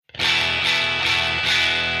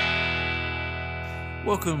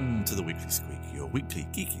Welcome to the Weekly Squeak, your weekly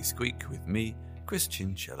geeky squeak with me, Chris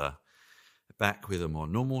Chinchilla. Back with a more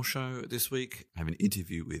normal show this week. I have an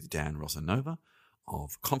interview with Dan Rosanova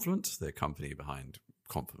of Confluent, the company behind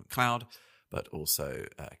Confluent Cloud, but also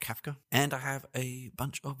Kafka. And I have a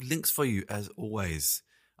bunch of links for you, as always.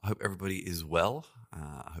 I hope everybody is well.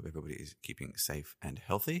 I hope everybody is keeping safe and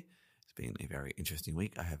healthy. It's been a very interesting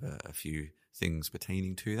week. I have a few things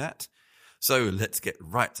pertaining to that. So let's get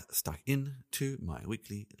right stuck into my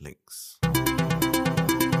weekly links.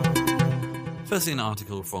 Firstly, an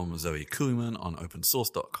article from Zoe Kuhlman on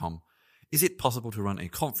opensource.com. Is it possible to run a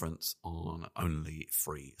conference on only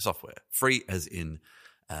free software? Free as in,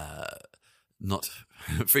 not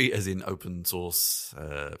free as in open source,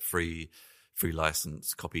 free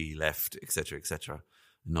license, copy left, etc.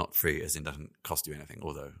 Not free as in doesn't cost you anything,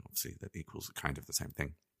 although obviously that equals kind of the same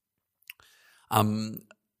thing.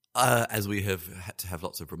 As we have had to have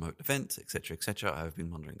lots of remote events, etc., I've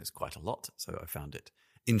been wondering this quite a lot, so I found it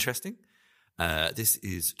interesting. This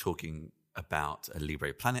is talking about a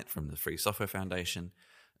Libre Planet from the Free Software Foundation.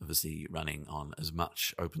 Obviously, running on as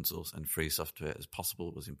much open source and free software as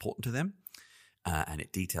possible was important to them, and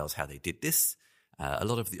it details how they did this. A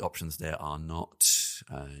lot of the options there are not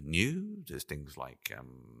new. There's things like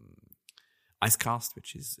Icecast,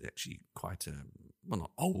 which is actually quite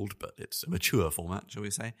not old, but it's a mature format, shall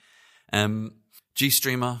we say.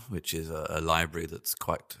 GStreamer, which is a library that's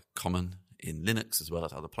quite common in Linux as well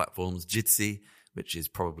as other platforms. Jitsi, which is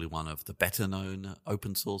probably one of the better known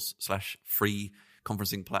open source / free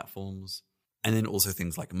conferencing platforms. And then also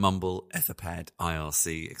things like Mumble, Etherpad,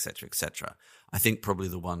 IRC, etc. I think probably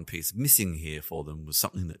the one piece missing here for them was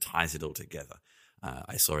something that ties it all together.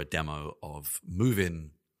 I saw a demo of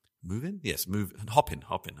Hopin.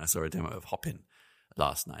 I saw a demo of Hopin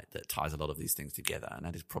last night that ties a lot of these things together, and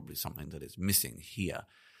that is probably something that is missing here.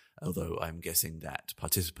 Although I'm guessing that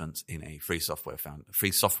participants in a free software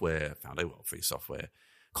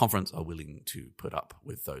conference are willing to put up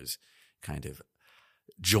with those kind of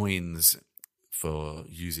joins for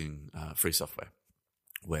using free software.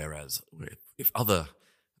 Whereas if other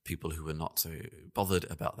people who are not so bothered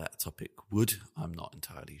about that topic would, I'm not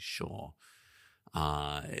entirely sure.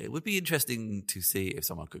 It would be interesting to see if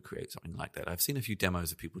someone could create something like that. I've seen a few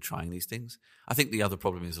demos of people trying these things. I think the other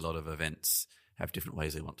problem is a lot of events have different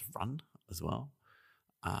ways they want to run as well.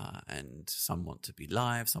 And some want to be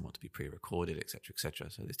live, some want to be pre-recorded, etc.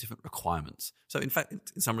 So there's different requirements. So in fact,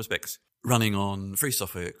 in some respects, running on free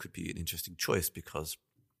software could be an interesting choice because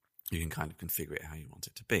you can kind of configure it how you want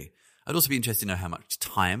it to be. I'd also be interested to know how much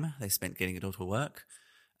time they spent getting it all to work.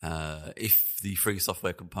 If the free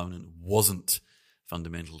software component wasn't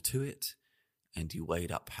fundamental to it, and you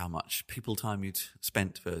weighed up how much people time you'd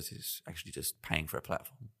spent versus actually just paying for a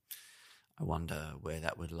platform, I wonder where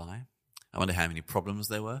that would lie. I wonder how many problems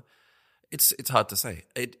there were. It's hard to say.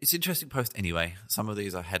 It's an interesting post anyway. Some of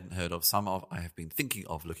these I hadn't heard of. Some of I have been thinking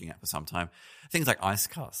of looking at for some time. Things like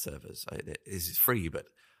Icecast servers. It is free, but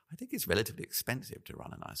I think it's relatively expensive to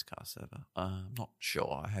run an Icecast server. I'm not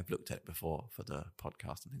sure. I have looked at it before for the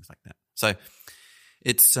podcast and things like that. So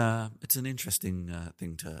it's an interesting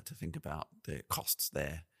thing to think about, the costs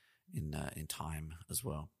there in time as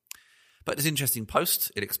well. But it's an interesting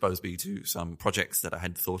post. It exposed me to some projects that I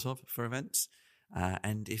hadn't thought of for events.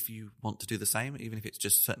 And if you want to do the same, even if it's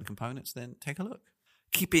just certain components, then take a look.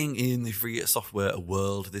 Keeping in the free software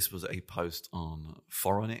world, this was a post on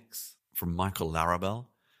Phoronix from Michael Larabelle.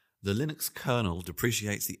 The Linux kernel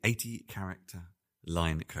depreciates the 80-character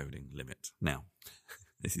line coding limit. Now,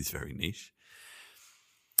 this is very niche.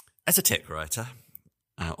 As a tech writer,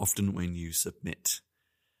 often when you submit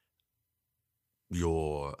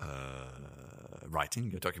your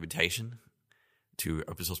writing, your documentation to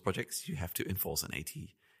open source projects, you have to enforce an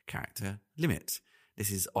 80-character limit.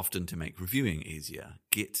 This is often to make reviewing easier.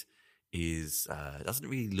 Git doesn't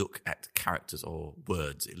really look at characters or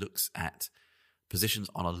words. It looks at positions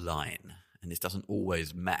on a line, and this doesn't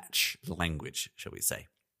always match the language, shall we say.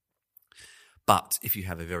 But if you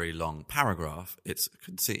have a very long paragraph, it's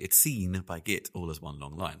seen by Git all as one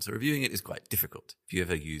long line. So reviewing it is quite difficult. If you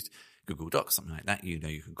ever used Google Docs, something like that, you know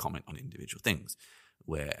you can comment on individual things.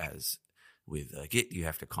 Whereas with Git, you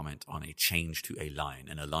have to comment on a change to a line.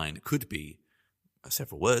 And a line could be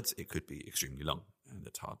several words. It could be extremely long, and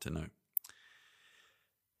it's hard to know.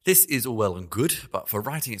 This is all well and good, but for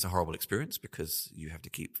writing, it's a horrible experience because you have to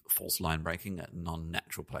keep false line breaking at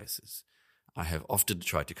non-natural places. I have often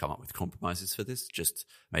tried to come up with compromises for this, just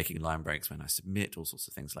making line breaks when I submit, all sorts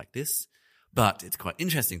of things like this. But it's quite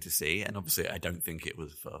interesting to see, and obviously I don't think it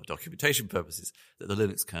was for documentation purposes, that the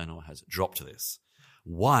Linux kernel has dropped this.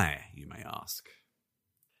 Why, you may ask?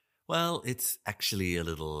 Well, it's actually a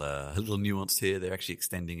little nuanced here. They're actually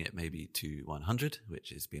extending it maybe to 100,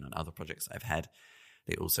 which has been on other projects I've had.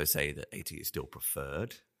 They also say that 80 is still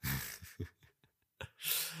preferred.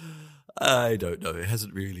 I don't know. It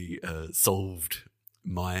hasn't really solved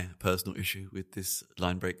my personal issue with this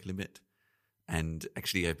line break limit. And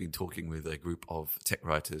actually, I've been talking with a group of tech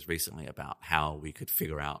writers recently about how we could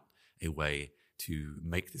figure out a way to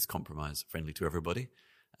make this compromise friendly to everybody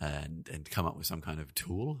and come up with some kind of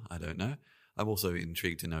tool. I don't know. I'm also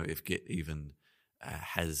intrigued to know if Git even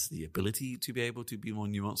has the ability to be able to be more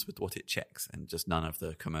nuanced with what it checks, and just none of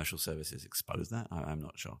the commercial services expose that. I'm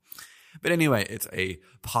not sure. But anyway, it's a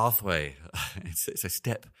pathway. It's a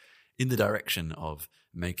step in the direction of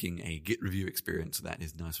making a Git review experience that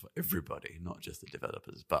is nice for everybody, not just the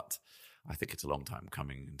developers. But I think it's a long time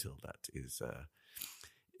coming until that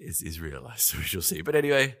is realized. So we shall see. But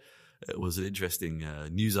anyway, it was an interesting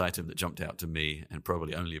news item that jumped out to me and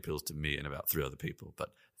probably only appeals to me and about 3 other people. But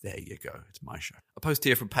there you go. It's my show. A post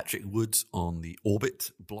here from Patrick Woods on the Orbit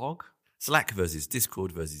blog. Slack versus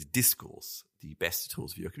Discord versus Discourse, the best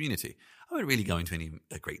tools for your community. I won't really go into any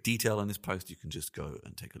great detail on this post. You can just go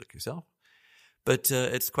and take a look yourself. But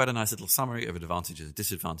it's quite a nice little summary of advantages and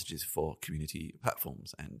disadvantages for community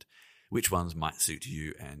platforms and which ones might suit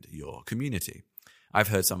you and your community. I've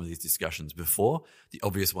heard some of these discussions before. The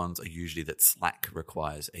obvious ones are usually that Slack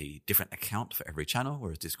requires a different account for every channel,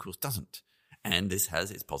 whereas Discourse doesn't. And this has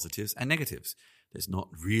its positives and negatives. There's not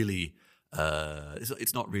really...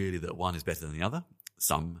 it's not really that one is better than the other.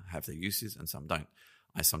 Some have their uses and some don't.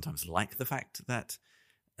 I sometimes like the fact that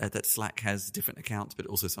Slack has different accounts, but it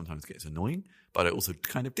also sometimes gets annoying. But I also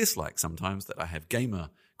kind of dislike sometimes that I have gamer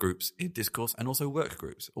groups in Discourse and also work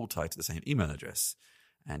groups, all tied to the same email address.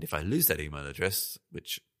 And if I lose that email address,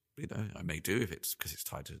 which I may do if it's because it's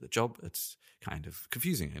tied to the job, it's kind of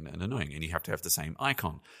confusing and annoying. And you have to have the same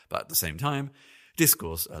icon. But at the same time,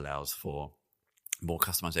 Discourse allows for more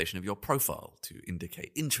customization of your profile to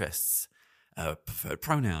indicate interests, preferred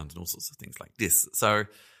pronouns, and all sorts of things like this. So,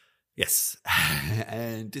 yes,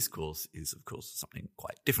 and Discourse is, of course, something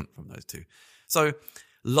quite different from those two. So,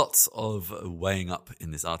 lots of weighing up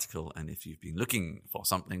in this article, and if you've been looking for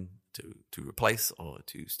something to replace or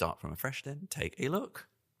to start from afresh, then take a look.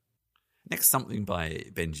 Next, something by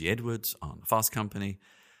Benji Edwards on Fast Company.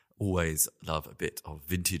 Always love a bit of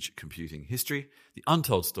vintage computing history. The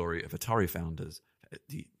untold story of Atari founders.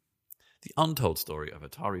 The untold story of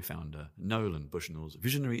Atari founder Nolan Bushnell's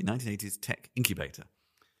visionary 1980s tech incubator.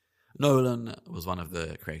 Nolan was one of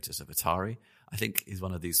the creators of Atari. I think he's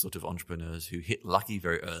one of these sort of entrepreneurs who hit lucky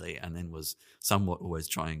very early and then was somewhat always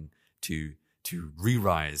trying to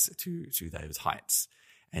re-rise to those heights.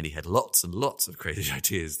 And he had lots and lots of creative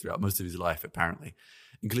ideas throughout most of his life, apparently,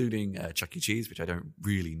 including Chuck E. Cheese, which I don't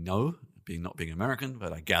really know, not being American,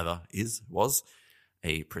 but I gather was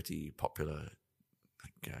a pretty popular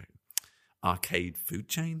arcade food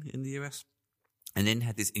chain in the US, and then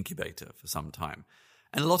had this incubator for some time.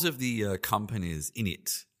 And a lot of the companies in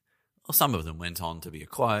it, or some of them went on to be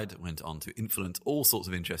acquired, went on to influence all sorts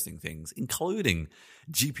of interesting things, including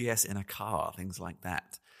GPS in a car, things like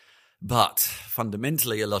that. But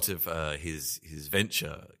fundamentally, a lot of his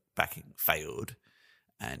venture backing failed,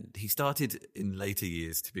 and he started in later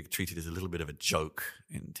years to be treated as a little bit of a joke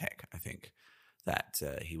in tech, I think, that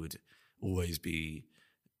he would always be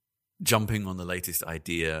jumping on the latest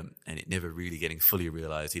idea and it never really getting fully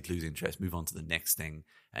realized. He'd lose interest, move on to the next thing,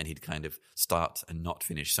 and he'd kind of start and not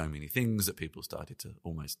finish so many things that people started to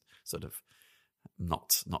almost sort of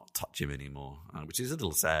not touch him anymore, which is a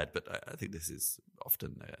little sad, but I think this is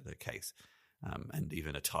often the case. And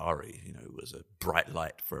even Atari, was a bright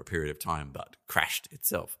light for a period of time, but crashed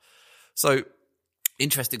itself. So,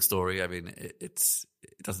 interesting story. I mean, it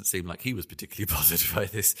doesn't seem like he was particularly bothered by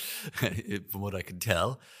this, from what I can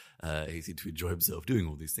tell. He seemed to enjoy himself doing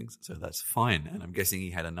all these things, so that's fine. And I'm guessing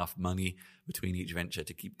he had enough money between each venture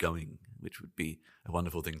to keep going, which would be a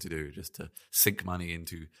wonderful thing to do, just to sink money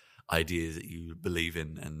into ideas that you believe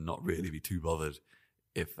in and not really be too bothered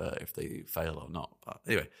if they fail or not. But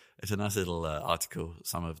anyway, it's a nice little article.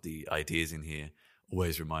 Some of the ideas in here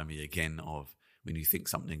always remind me again of when you think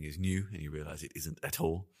something is new and you realize it isn't at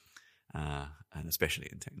all, and especially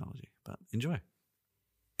in technology. But enjoy.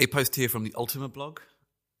 A post here from the Ultima blog,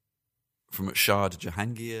 from Shard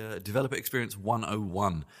Jahangir, Developer Experience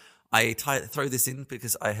 101. I throw this in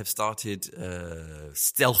because I have started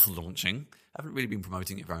stealth launching. I haven't really been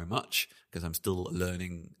promoting it very much because I'm still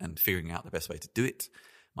learning and figuring out the best way to do it.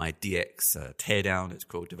 My DX teardown, it's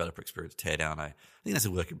called Developer Experience Teardown. I think that's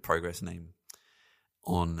a work in progress name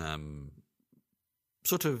on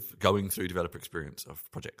sort of going through developer experience of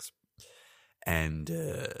projects. And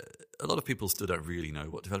a lot of people still don't really know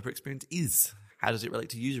what developer experience is. How does it relate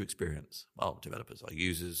to user experience? Well, developers are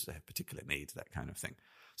users, they have particular needs, that kind of thing.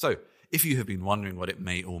 So if you have been wondering what it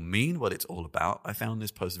may all mean, what it's all about, I found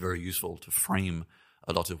this post very useful to frame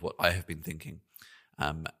a lot of what I have been thinking.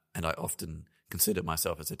 And I often consider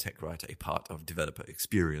myself as a tech writer a part of developer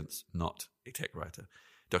experience, not a tech writer.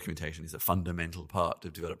 Documentation is a fundamental part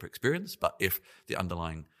of developer experience, but if the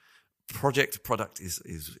underlying product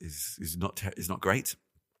is not great,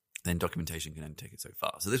 then documentation can only take it so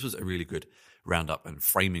far. So this was a really good roundup and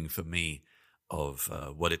framing for me of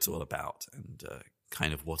what it's all about and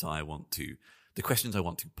kind of the questions I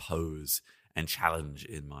want to pose and challenge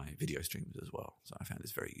in my video streams as well. So I found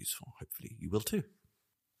this very useful. Hopefully you will too.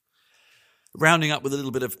 Rounding up with a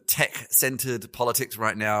little bit of tech-centered politics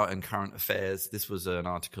right now and current affairs. This was an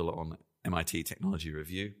article on MIT Technology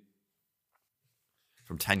Review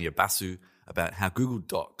from Tanya Basu about how Google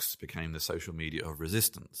Docs became the social media of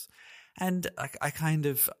resistance. And I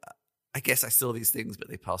guess I saw these things, but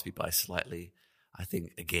they passed me by slightly. I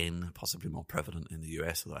think, again, possibly more prevalent in the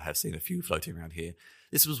US, although I have seen a few floating around here.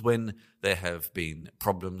 This was when there have been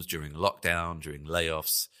problems during lockdown, during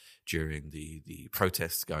layoffs, during the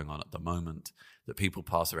protests going on at the moment, that people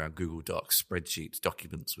pass around Google Docs, spreadsheets,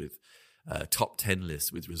 documents with top 10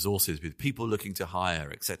 lists, with resources, with people looking to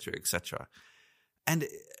hire, etc., etc. And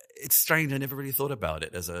it's strange, I never really thought about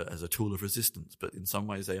it as a tool of resistance, but in some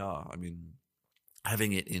ways they are. I mean,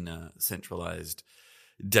 having it in a centralized,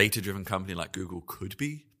 data-driven company like Google could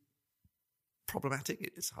be problematic.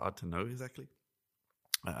 It's hard to know exactly.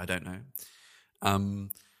 I don't know.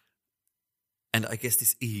 And I guess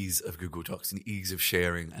this ease of Google Docs and ease of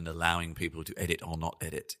sharing and allowing people to edit or not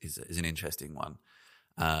edit is an interesting one.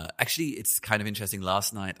 Actually, it's kind of interesting.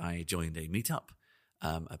 Last night I joined a meetup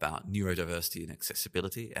about neurodiversity and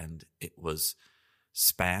accessibility, and it was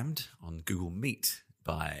spammed on Google Meet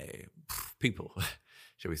by people,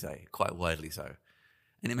 shall we say, quite widely so.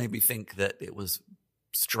 And it made me think that it was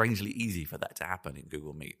strangely easy for that to happen in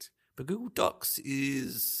Google Meet. But Google Docs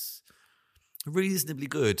is reasonably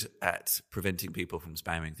good at preventing people from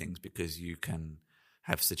spamming things because you can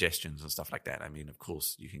have suggestions and stuff like that. I mean, of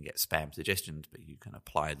course, you can get spam suggestions, but you can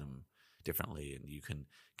apply them differently and you can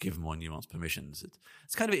give more nuanced permissions.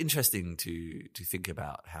 It's kind of interesting to think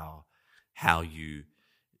about how you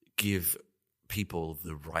give people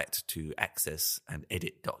the right to access and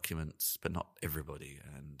edit documents, but not everybody,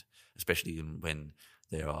 and especially when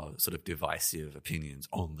there are sort of divisive opinions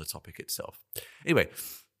on the topic itself. Anyway,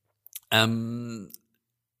 and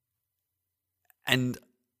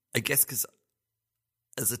I guess because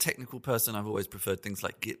as a technical person, I've always preferred things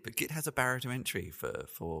like Git, but Git has a barrier to entry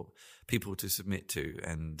for people to submit to.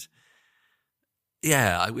 And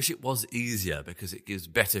yeah, I wish it was easier because it gives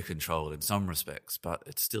better control in some respects, but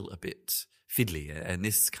it's still a bit fiddly. And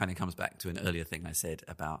this kind of comes back to an earlier thing I said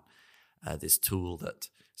about this tool that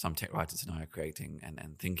some tech writers and I are creating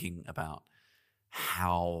and thinking about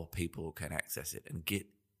how people can access it. And Git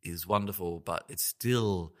is wonderful, but it's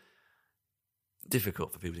still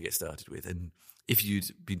difficult for people to get started with. And if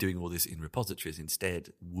you'd been doing all this in repositories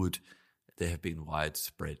instead, would there have been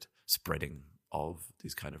widespread spreading of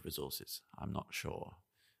these kind of resources? I'm not sure.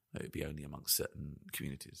 It would be only amongst certain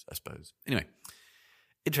communities, I suppose. Anyway,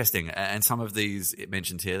 interesting. And some of these it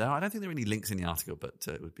mentioned here, though, I don't think there are any links in the article, but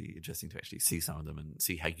it would be interesting to actually see some of them and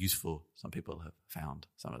see how useful some people have found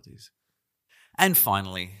some of these. And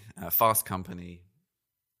finally, Fast Company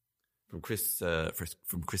from Chris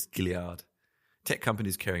Gilliard. Tech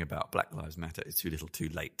companies caring about Black Lives Matter is too little too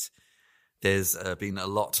late. There's been a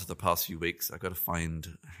lot the past few weeks. I've got to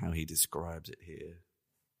find how he describes it here.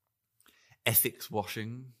 Ethics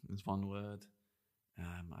washing is one word.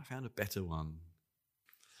 I found a better one.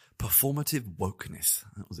 Performative wokeness.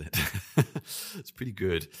 That was it. It's pretty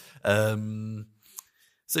good.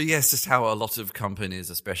 So yes, just how a lot of companies,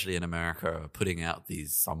 especially in America, are putting out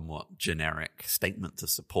these somewhat generic statements of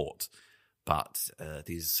support. But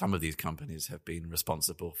some of these companies have been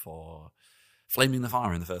responsible for flaming the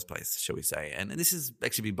fire in the first place, shall we say. And this has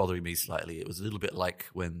actually been bothering me slightly. It was a little bit like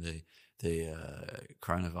when the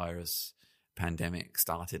coronavirus pandemic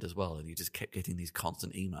started as well, and you just kept getting these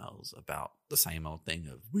constant emails about the same old thing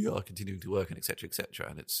of we are continuing to work and et cetera, et cetera.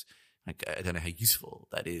 And it's like, I don't know how useful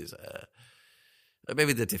that is.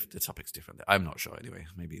 Maybe the topic's different. I'm not sure anyway.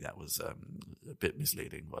 Maybe that was a bit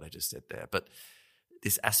misleading what I just said there. But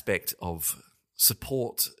this aspect of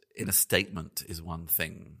support in a statement is one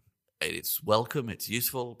thing. It's welcome, it's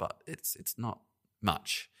useful, but it's not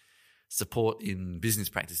much. Support in business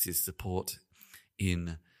practices, support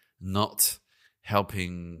in not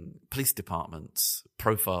helping police departments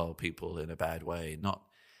profile people in a bad way, not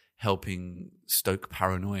helping stoke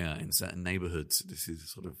paranoia in certain neighborhoods. This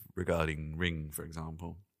is sort of regarding Ring, for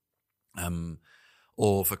example.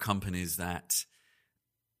 Or for companies that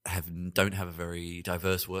don't have a very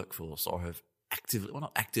diverse workforce, or have actively, well,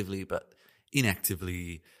 not actively, but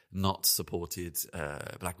inactively not supported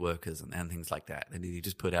black workers and things like that. And you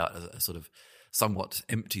just put out a sort of somewhat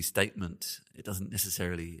empty statement. It doesn't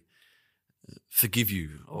necessarily forgive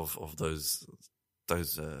you of those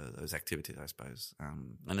activities, I suppose.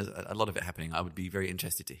 And there's a lot of it happening. I would be very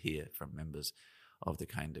interested to hear from members of the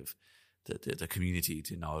kind of the community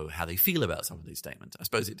to know how they feel about some of these statements. I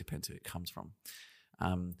suppose it depends who it comes from.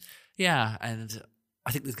 And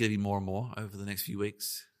I think there's going to be more and more over the next few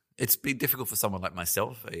weeks. It's been difficult for someone like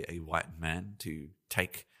myself, a white man, to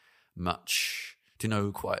take much, to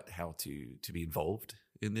know quite how to be involved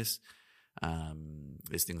in this.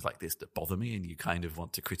 There's things like this that bother me, and you kind of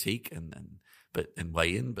want to critique and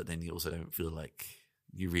weigh in, but then you also don't feel like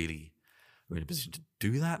you really are in a position to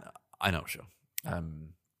do that. I'm not sure.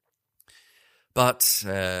 But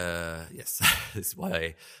yes, this is why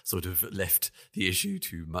I sort of left the issue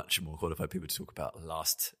to much more qualified people to talk about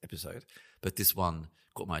last episode. But this one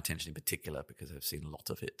caught my attention in particular because I've seen a lot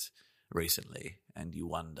of it recently, and you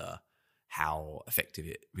wonder how effective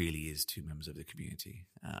it really is to members of the community,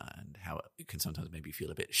 and how it can sometimes maybe feel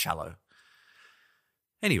a bit shallow.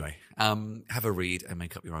 Anyway, have a read and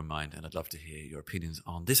make up your own mind, and I'd love to hear your opinions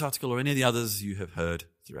on this article or any of the others you have heard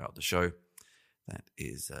throughout the show. That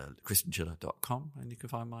is christianchiller.com, and you can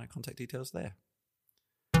find my contact details there.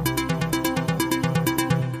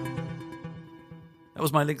 That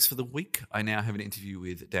was my links for the week. I now have an interview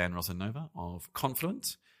with Dan Rosanova of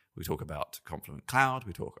Confluent. We talk about Confluent Cloud,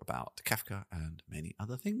 we talk about Kafka, and many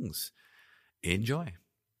other things. Enjoy.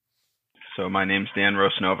 So my name's Dan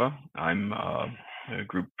Rosanova. I'm a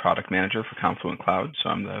group product manager for Confluent Cloud. So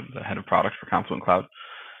I'm the head of product for Confluent Cloud.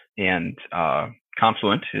 And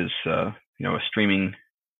Confluent is a streaming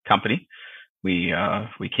company. We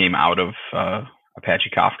came out of Apache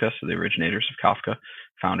Kafka, so the originators of Kafka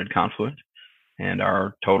founded Confluent. And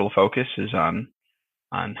our total focus is on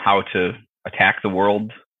how to attack the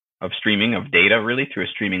world of streaming, of data, really, through a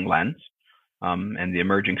streaming lens, and the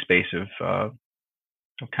emerging space of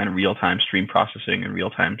kind of real-time stream processing and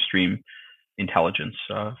real-time stream intelligence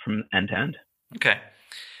from end to end. Okay.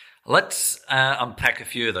 Let's unpack a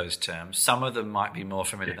few of those terms. Some of them might be more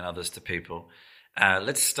familiar than others to people.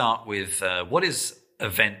 Let's start with what is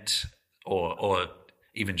event or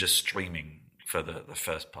even just streaming for the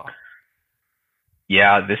first part?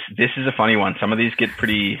 Yeah, this is a funny one. Some of these get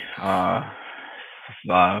pretty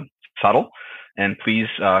subtle, and please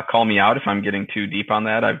call me out if I'm getting too deep on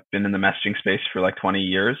that. I've been in the messaging space for like 20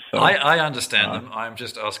 years. So, I understand them. I'm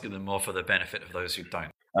just asking them more for the benefit of those who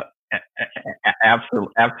don't.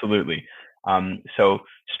 Absolutely. So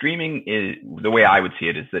streaming is, the way I would see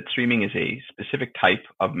it is that streaming is a specific type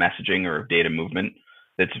of messaging or data movement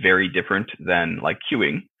that's very different than like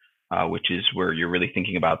queuing, which is where you're really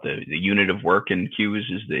thinking about the unit of work, and queues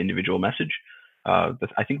is the individual message.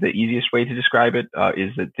 I think the easiest way to describe it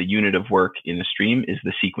is that the unit of work in a stream is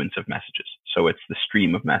the sequence of messages. So it's the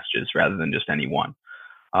stream of messages rather than just any one.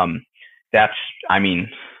 That's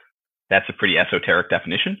a pretty esoteric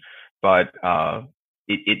definition, but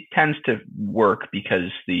it tends to work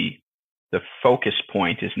because the focus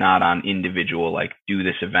point is not on individual, like, do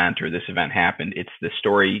this event or this event happened. It's the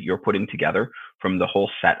story you're putting together from the whole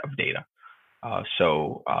set of data.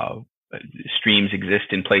 Streams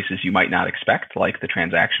exist in places you might not expect, like the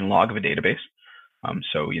transaction log of a database. A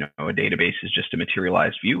database is just a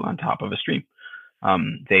materialized view on top of a stream.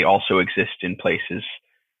 They also exist in places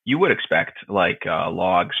you would expect, like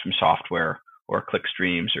logs from software or click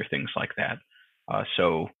streams or things like that.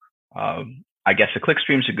 I guess a click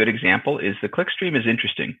stream is a good example. The click stream is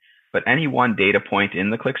interesting, but any one data point in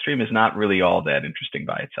the click stream is not really all that interesting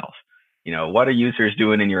by itself. What are users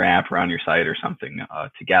doing in your app or on your site or something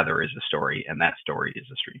together is a story, and that story is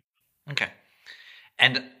a stream. Okay.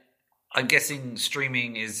 And I'm guessing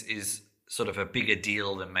streaming is sort of a bigger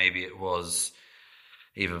deal than maybe it was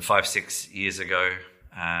even 5-6 years ago,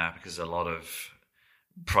 because a lot of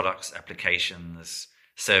products, applications,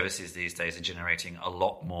 services these days are generating a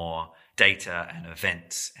lot more data and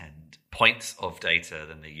events and points of data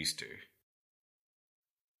than they used to.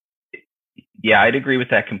 Yeah, I'd agree with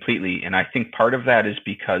that completely. And I think part of that is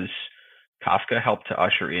because Kafka helped to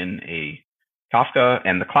usher in Kafka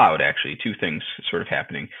and the cloud, actually, two things sort of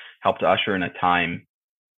happening, helped to usher in a time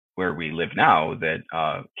where we live now that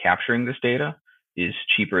capturing this data is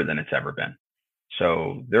cheaper than it's ever been.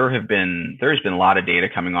 So there's been a lot of data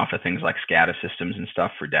coming off of things like SCADA systems and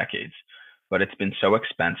stuff for decades. but it's been so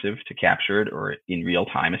expensive to capture it or in real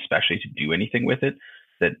time, especially to do anything with it,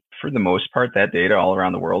 that for the most part, that data all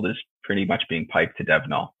around the world is pretty much being piped to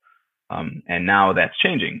DevNull. And now that's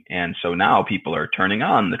changing. And so now people are turning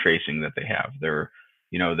on the tracing that they have. They're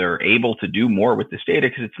able to do more with this data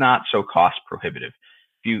because it's not so cost prohibitive.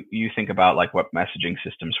 If you think about like what messaging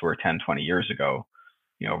systems were 10, 20 years ago,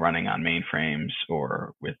 running on mainframes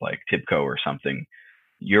or with like TIBCO or something,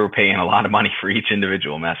 you're paying a lot of money for each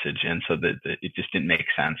individual message. And so it just didn't make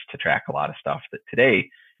sense to track a lot of stuff that today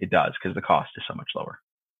it does because the cost is so much lower.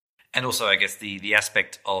 And also, I guess the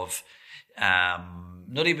aspect of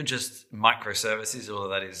not even just microservices, although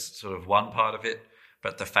that is sort of one part of it,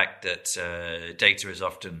 but the fact that data is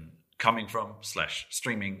often coming from /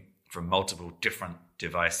 streaming from multiple different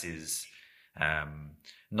devices,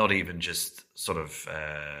 not even just sort of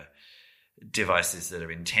devices that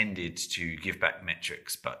are intended to give back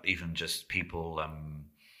metrics, but even just people,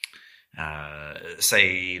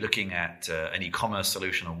 say, looking at an e-commerce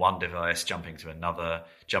solution on one device, jumping to another,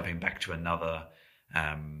 jumping back to another.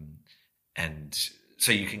 And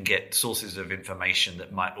so you can get sources of information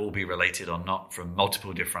that might all be related or not from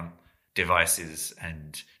multiple different devices,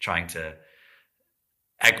 and trying to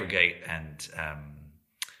aggregate and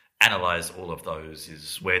analyze all of those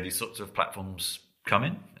is where these sorts of platforms come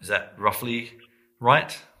in. Is that roughly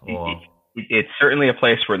right? Or it's certainly a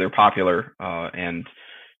place where they're popular, and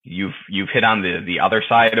you've hit on the other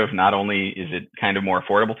side of not only is it kind of more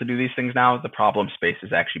affordable to do these things now, the problem space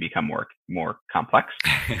has actually become more complex.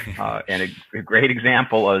 And a great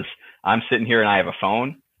example is I'm sitting here and I have a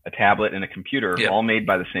phone, a tablet, and a computer, all made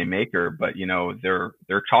by the same maker, but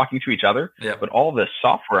they're talking to each other. But all the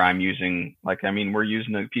software I'm using, we're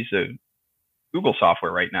using a piece of Google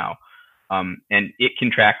software right now. And it can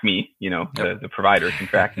track me, the provider can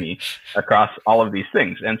track me across all of these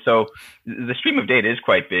things. And so the stream of data is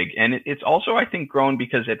quite big. And it's also, I think, grown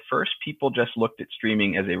because at first people just looked at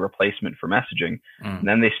streaming as a replacement for messaging. And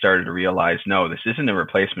then they started to realize, no, this isn't a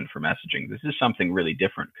replacement for messaging. This is something really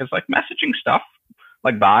different. Because like messaging stuff,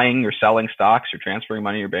 like buying or selling stocks or transferring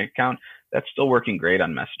money to your bank account, that's still working great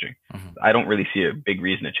on messaging. I don't really see a big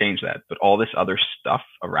reason to change that. But all this other stuff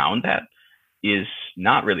around that is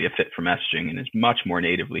not really a fit for messaging and is much more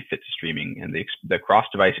natively fit to streaming. And the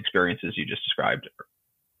cross-device experiences you just described,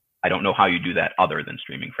 I don't know how you do that other than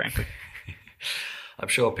streaming, frankly. I'm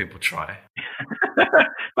sure people try.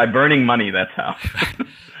 By burning money, that's how.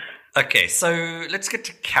 Okay, so let's get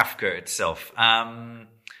to Kafka itself.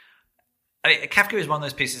 Kafka is one of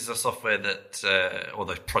those pieces of software that, or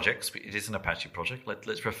those projects, it is an Apache project,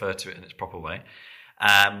 let's refer to it in its proper way,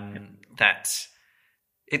 that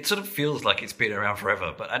it sort of feels like it's been around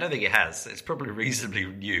forever, but I don't think it has. It's probably reasonably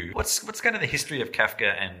new. What's kind of the history of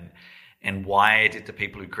Kafka, and why did the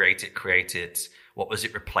people who create it? What was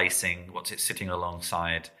it replacing? What's it sitting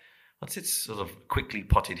alongside? What's its sort of quickly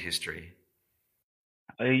potted history?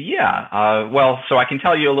 Well, so I can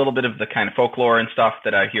tell you a little bit of the kind of folklore and stuff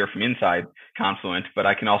that I hear from inside Confluent, but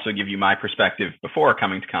I can also give you my perspective before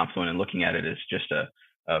coming to Confluent and looking at it as just a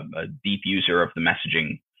deep user of the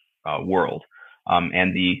messaging world.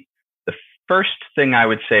 And the first thing I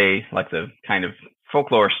would say, like the kind of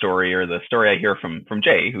folklore story or the story I hear from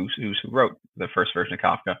Jay, who wrote the first version of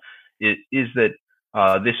Kafka, is that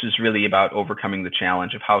this is really about overcoming the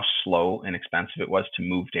challenge of how slow and expensive it was to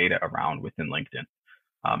move data around within LinkedIn.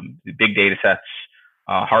 The big data sets,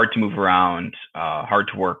 hard to move around, hard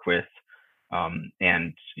to work with,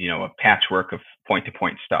 and a patchwork of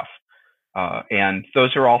point-to-point stuff. And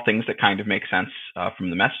those are all things that kind of make sense from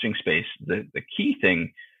the messaging space. The key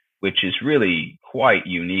thing, which is really quite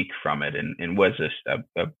unique from it and was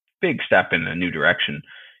a big step in a new direction,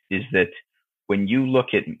 is that when you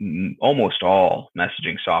look at almost all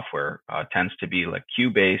messaging software, tends to be like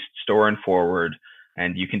queue-based, store and forward,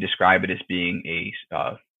 and you can describe it as being a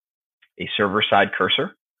server-side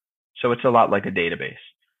cursor. So it's a lot like a database.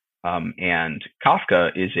 And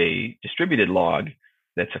Kafka is a distributed log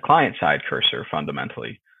that's a client-side cursor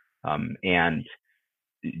fundamentally. And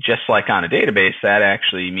just like on a database, that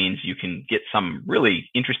actually means you can get some really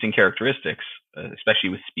interesting characteristics, especially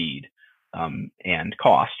with speed and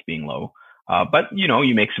cost being low. But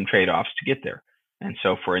you make some trade-offs to get there. And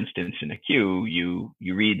so, for instance, in a queue,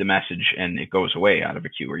 you read the message and it goes away out of a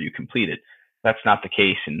queue, or you complete it. That's not the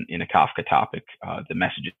case in a Kafka topic. The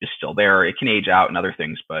message is still there. It can age out and other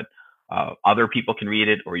things, but other people can read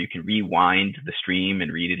it, or you can rewind the stream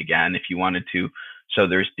and read it again if you wanted to. So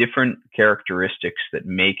there's different characteristics that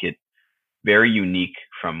make it very unique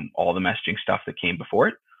from all the messaging stuff that came before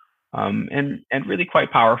it, and really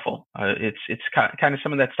quite powerful. It's kind of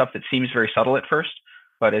some of that stuff that seems very subtle at first,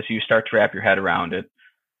 but as you start to wrap your head around it,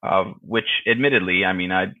 which admittedly, I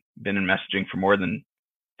mean, I'd been in messaging for more than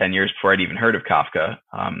 10 years before I'd even heard of Kafka,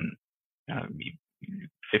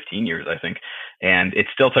 15 years, I think. And it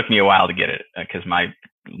still took me a while to get it because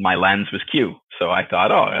my lens was queue. So I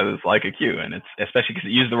thought, oh, it was like a queue. And it's especially because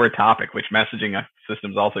it used the word topic, which messaging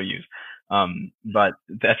systems also use. But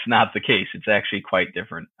that's not the case. It's actually quite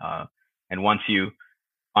different. And once you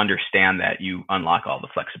understand that, you unlock all the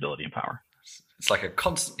flexibility and power. It's like a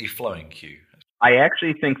constantly flowing queue. I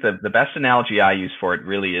actually think that the best analogy I use for it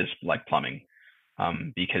really is like plumbing,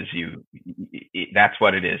 because that's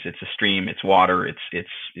what it is. It's a stream. It's water. It's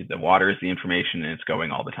the water is the information, and it's going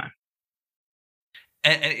all the time.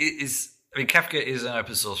 And Kafka is an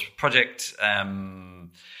open source project.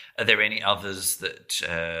 Are there any others that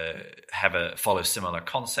follow similar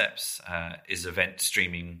concepts? Is event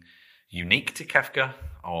streaming unique to Kafka,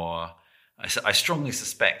 or I strongly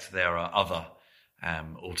suspect there are other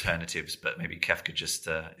alternatives, but maybe Kafka just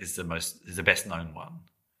is the best known one.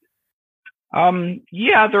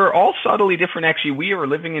 Yeah, they're all subtly different. Actually, we are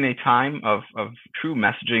living in a time of true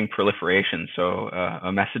messaging proliferation. So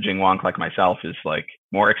a messaging wonk like myself is like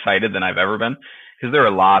more excited than I've ever been because there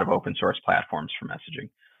are a lot of open source platforms for messaging.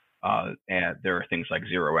 And there are things like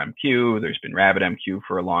ZeroMQ. There's been RabbitMQ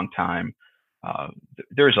for a long time.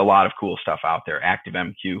 There's a lot of cool stuff out there,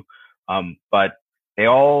 ActiveMQ, but they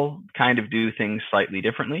all kind of do things slightly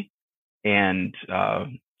differently. And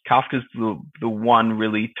Kafka's the one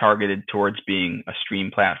really targeted towards being a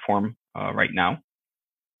stream platform right now.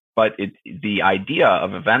 But the idea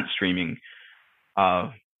of event streaming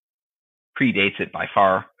predates it by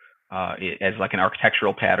far as like an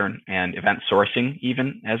architectural pattern, and event sourcing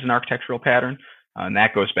even as an architectural pattern. And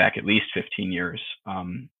that goes back at least 15 years.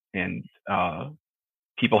 And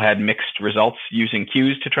people had mixed results using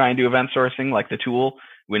queues to try and do event sourcing, like the tool.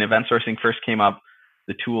 When event sourcing first came up,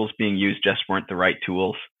 the tools being used just weren't the right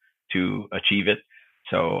tools to achieve it.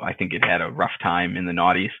 So I think it had a rough time in the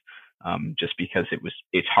noughties, just because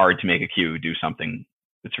it's hard to make a queue do something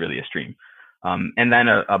that's really a stream. And then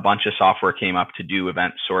a bunch of software came up to do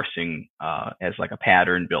event sourcing as like a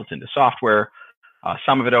pattern built into software.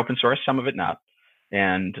 Some of it open source, some of it not.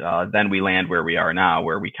 And then we land where we are now,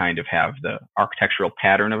 where we kind of have the architectural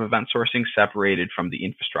pattern of event sourcing separated from the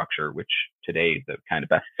infrastructure, which today the kind of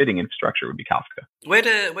best fitting infrastructure would be Kafka.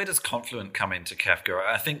 Where does Confluent come into Kafka?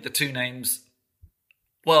 I think the two names,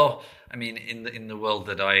 well, I mean, in the world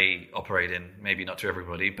that I operate in, maybe not to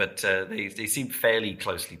everybody, but they seem fairly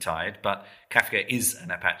closely tied. But Kafka is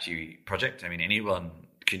an Apache project. I mean, anyone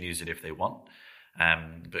can use it if they want.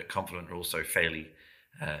 But Confluent are also fairly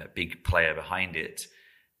big player behind it.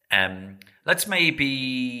 Let's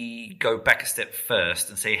maybe go back a step first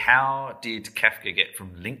and say, how did Kafka get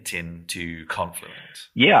from LinkedIn to Confluent?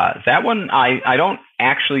 Yeah, that one, I don't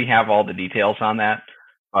actually have all the details on that,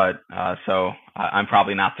 but so I'm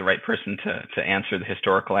probably not the right person to answer the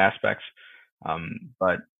historical aspects.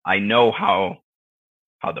 But I know how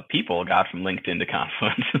the people got from LinkedIn to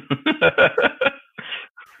Confluent.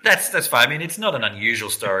 That's fine. I mean, it's not an unusual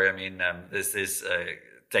story. I mean, there's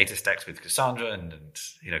data stacks with Cassandra, and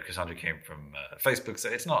Cassandra came from Facebook, so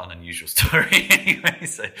it's not an unusual story anyway.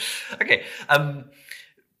 So, okay,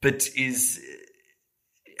 but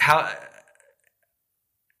how,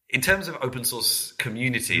 in terms of open source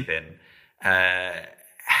community, then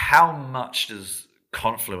how much does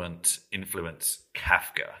Confluent influence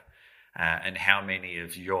Kafka, and how many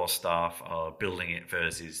of your staff are building it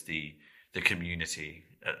versus the community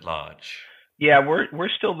at large? Yeah, we're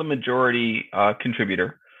still the majority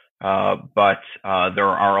contributor, but there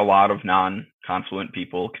are a lot of non-Confluent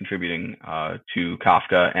people contributing to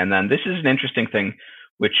Kafka. And then this is an interesting thing,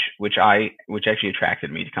 which actually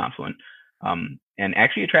attracted me to Confluent, and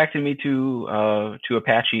actually attracted me to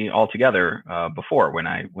Apache altogether before when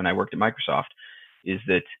I worked at Microsoft, is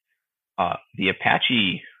that the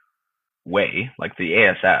Apache way, like the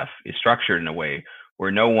ASF, is structured in a way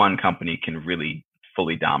where no one company can really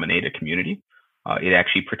fully dominate a community. It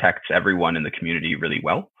actually protects everyone in the community really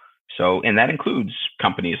well. So, and that includes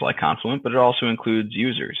companies like Confluent, but it also includes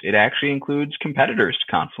users. It actually includes competitors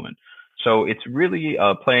to Confluent. So it's really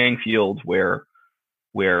a playing field where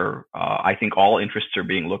I think all interests are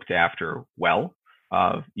being looked after well.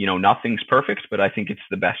 Nothing's perfect, but I think it's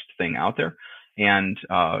the best thing out there. And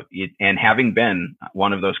having been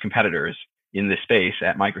one of those competitors in this space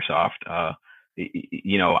at Microsoft,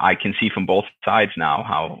 I can see from both sides now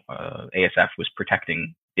how ASF was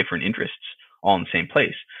protecting different interests all in the same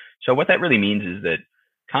place. So what that really means is that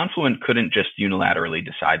Confluent couldn't just unilaterally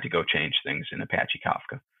decide to go change things in Apache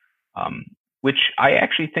Kafka, which I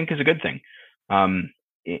actually think is a good thing.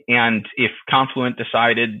 And if Confluent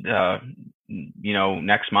decided,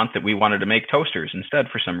 next month that we wanted to make toasters instead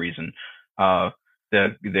for some reason,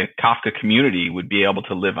 the Kafka community would be able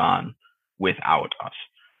to live on without us,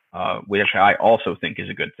 which I also think is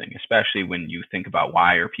a good thing, especially when you think about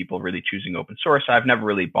why are people really choosing open source. I've never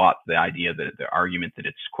really bought the idea that the argument that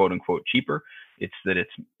it's quote unquote cheaper. It's that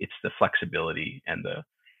it's the flexibility and the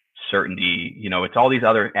certainty. It's all these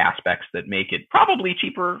other aspects that make it probably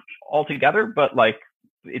cheaper altogether, but like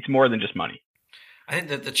it's more than just money. I think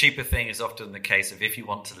that the cheaper thing is often the case of if you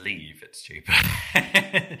want to leave, it's cheaper.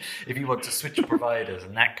 If you want to switch providers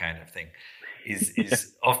and that kind of thing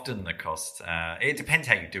is often the cost. It depends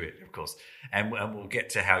how you do it, of course. And we'll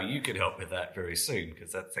get to how you could help with that very soon,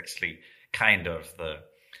 because that's actually kind of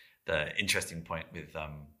the interesting point with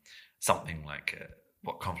something like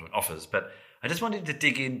what Confluent offers. But I just wanted to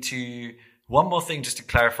dig into one more thing just to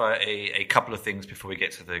clarify a couple of things before we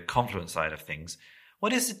get to the Confluent side of things.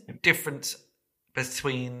 What is the difference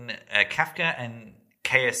between Kafka and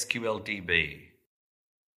KSQLDB?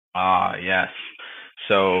 Yes.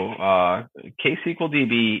 So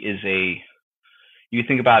KSQLDB is you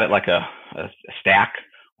think about it like a stack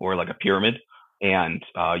or like a pyramid, and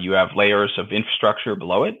you have layers of infrastructure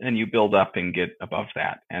below it, and you build up and get above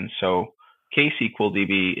that. And so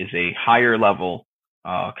KSQLDB is a higher level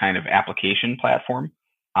kind of application platform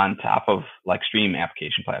on top of like stream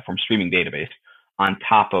application platform, streaming database on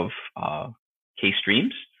top of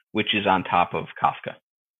KStreams, which is on top of Kafka.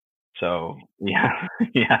 So yeah,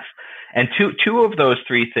 yes. And two of those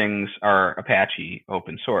three things are Apache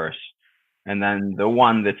open source. And then the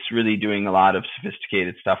one that's really doing a lot of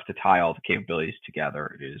sophisticated stuff to tie all the capabilities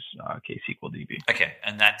together is KSQLDB. Okay,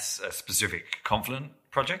 and that's a specific Confluent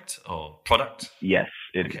project or product? Yes,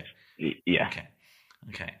 it is. Yeah.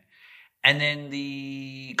 Okay. And then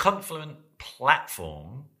the Confluent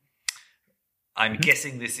platform, I'm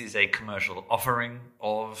guessing this is a commercial offering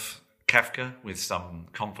of Kafka with some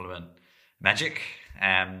Confluent magic.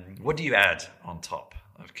 What do you add on top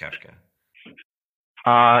of Kafka?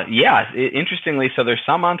 Interestingly, so there's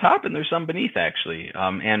some on top and there's some beneath actually.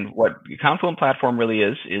 And what Confluent platform really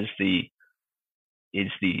is the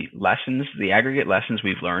lessons, the aggregate lessons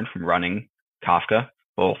we've learned from running Kafka,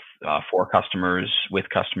 both for customers, with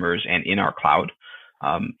customers, and in our cloud,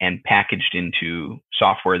 and packaged into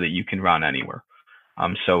software that you can run anywhere.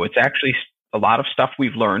 So it's actually a lot of stuff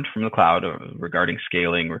we've learned from the cloud regarding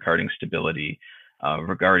scaling, regarding stability,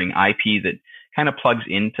 regarding IP that kind of plugs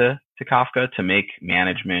into Kafka to make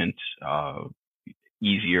management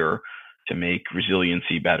easier, to make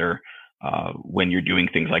resiliency better when you're doing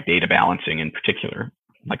things like data balancing in particular,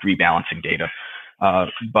 like rebalancing data.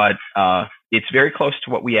 But it's very close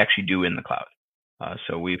to what we actually do in the cloud.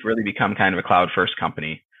 So we've really become kind of a cloud first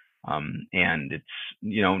company. And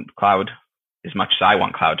it's, cloud, as much as I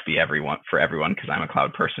want cloud to be for everyone, because I'm a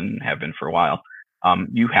cloud person, have been for a while.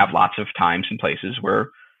 You have lots of times and places where,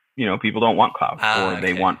 people don't want cloud or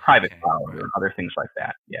they want private cloud or other things like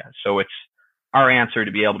that. Yeah. So it's our answer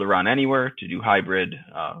to be able to run anywhere, to do hybrid,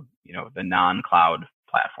 the non-cloud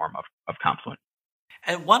platform of Confluent.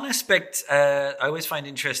 And one aspect I always find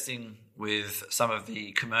interesting with some of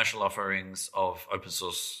the commercial offerings of open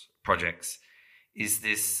source projects is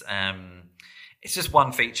this. It's just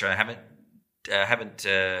one feature. I haven't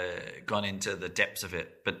gone into the depths of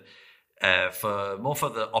it, but for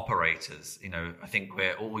the operators, I think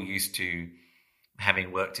we're all used to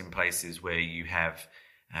having worked in places where you have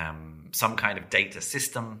some kind of data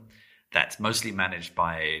system that's mostly managed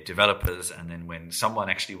by developers. And then when someone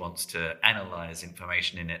actually wants to analyze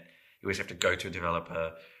information in it, you always have to go to a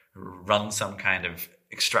developer, run some kind of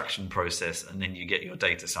extraction process, and then you get your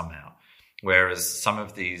data somehow. Whereas some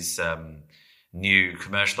of these new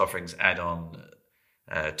commercial offerings add on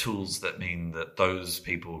tools that mean that those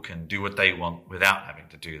people can do what they want without having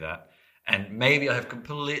to do that. And maybe I have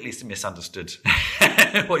completely misunderstood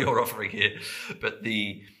what you're offering here, but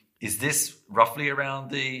is this roughly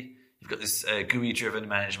around you've got this GUI-driven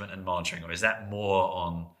management and monitoring, or is that more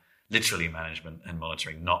on literally management and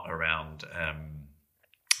monitoring, not around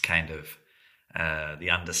the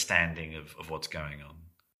understanding of what's going on?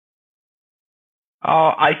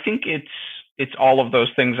 I think it's all of those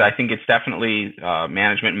things. I think it's definitely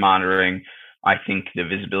management and monitoring. I think the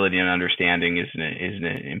visibility and understanding is an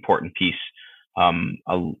important piece.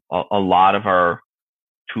 A lot of our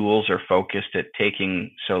tools are focused at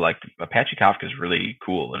so like Apache Kafka is really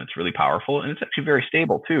cool and it's really powerful and it's actually very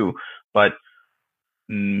stable too. But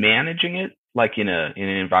managing it like in an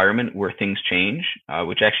environment where things change,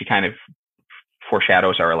 which actually kind of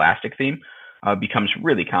foreshadows our Elastic theme, becomes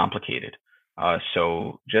really complicated.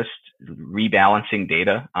 So just rebalancing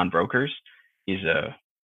data on brokers is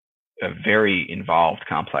a very involved,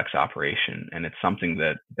 complex operation, and it's something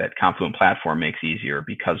that Confluent Platform makes easier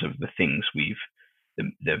because of the things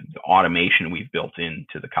the automation we've built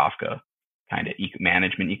into the Kafka kind of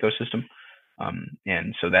management ecosystem.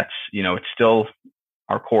 And so that's, it's still,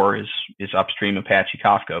 our core is upstream Apache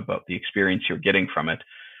Kafka, but the experience you're getting from it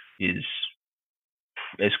is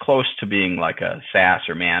as close to being like a SaaS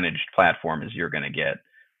or managed platform as you're going to get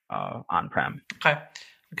on-prem.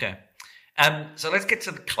 Okay. So let's get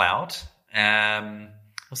to the cloud.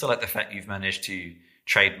 Also like the fact you've managed to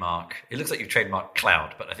trademark. It looks like you've trademarked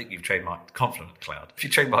cloud, but I think you've trademarked Confluent Cloud. If you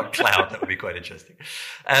trademark cloud, that would be quite interesting.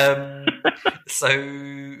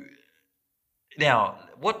 So now,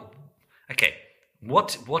 what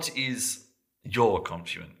is your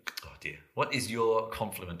Confluent? Oh dear, what is your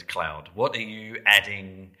Confluent Cloud? What are you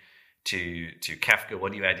adding to Kafka?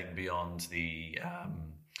 What are you adding beyond the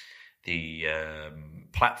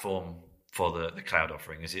platform for the cloud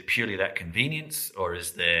offering? Is it purely that convenience, or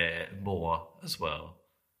is there more as well?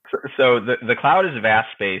 So the cloud is a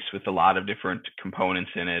vast space with a lot of different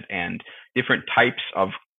components in it and different types of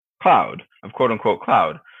cloud, of quote unquote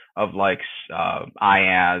cloud, of like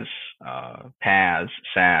IaaS, PaaS,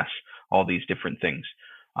 SaaS, all these different things.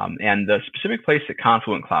 And the specific place that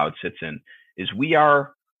Confluent Cloud sits in is we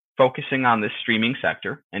are focusing on this streaming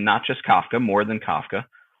sector, and not just Kafka, more than Kafka.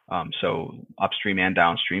 So upstream and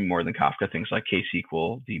downstream, more than Kafka, things like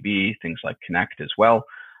KSQL, DB, things like Connect as well.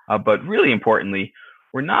 But really importantly,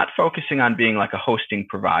 we're not focusing on being like a hosting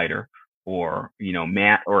provider or,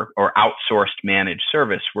 or outsourced managed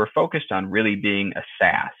service. We're focused on really being a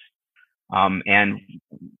SaaS. And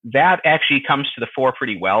that actually comes to the fore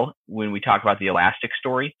pretty well when we talk about the Elastic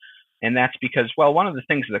story. And that's because, well, one of the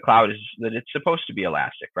things of the cloud is that it's supposed to be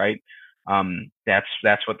elastic, right?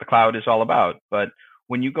 That's what the cloud is all about. But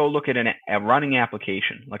when you go look at a running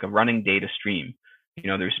application, like a running data stream,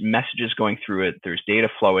 there's messages going through it, there's data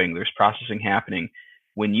flowing, there's processing happening.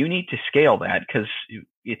 When you need to scale that, because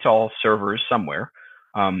it's all servers somewhere,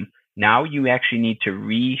 now you actually need to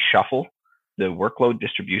reshuffle the workload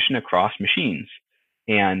distribution across machines.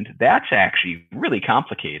 And that's actually really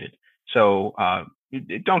complicated. So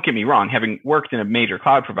don't get me wrong, having worked in a major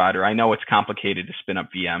cloud provider, I know it's complicated to spin up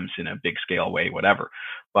VMs in a big scale way, whatever.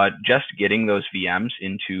 But just getting those VMs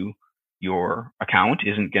into your account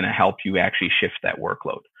isn't going to help you actually shift that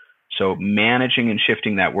workload. So managing and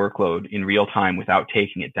shifting that workload in real time without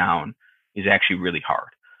taking it down is actually really hard.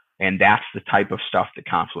 And that's the type of stuff that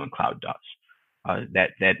Confluent Cloud does.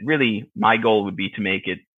 That really, my goal would be to make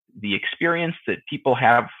it the experience that people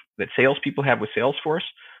have, that salespeople have with Salesforce,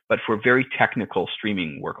 but for very technical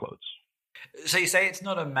streaming workloads. So you say it's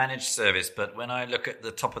not a managed service, but when I look at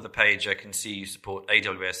the top of the page, I can see you support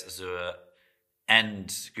AWS, Azure,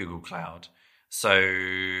 and Google Cloud.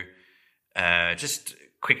 So just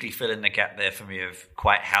quickly fill in the gap there for me of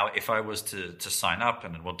quite how, if I was to sign up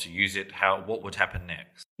and want to use it, what would happen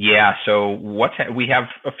next? Yeah, so we have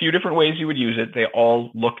a few different ways you would use it. They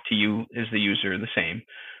all look to you as the user the same,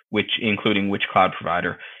 including which cloud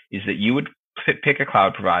provider, is that you would pick a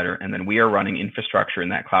cloud provider, and then we are running infrastructure in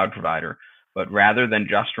that cloud provider. But rather than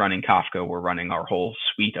just running Kafka, we're running our whole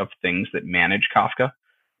suite of things that manage Kafka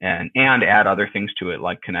and add other things to it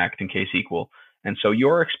like Connect and KSQL. And so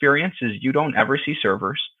your experience is you don't ever see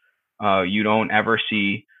servers. You don't ever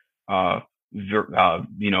see, lower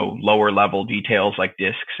level details like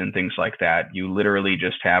disks and things like that. You literally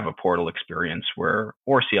just have a portal experience or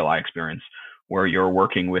CLI experience where you're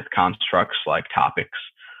working with constructs like topics,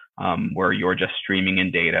 where you're just streaming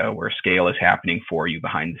in data, where scale is happening for you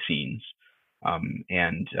behind the scenes.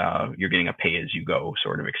 And you're getting a pay-as-you-go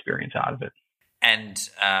sort of experience out of it. And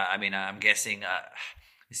I'm guessing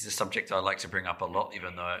this is a subject I like to bring up a lot,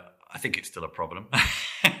 even though I think it's still a problem.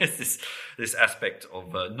 It's this aspect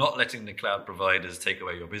of not letting the cloud providers take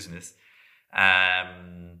away your business.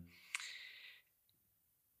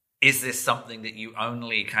 Is this something that you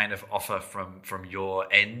only kind of offer from your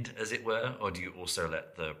end, as it were, or do you also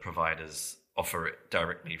let the providers offer it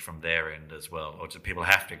directly from their end as well? Or do people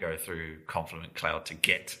have to go through Confluent Cloud to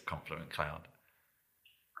get Confluent Cloud?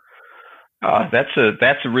 That's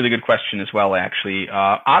a really good question as well, actually.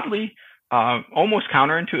 Oddly, almost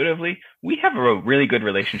counterintuitively, we have a really good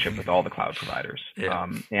relationship with all the cloud providers. Yeah.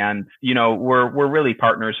 And, we're really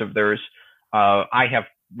partners of theirs. I have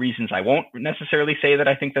reasons I won't necessarily say that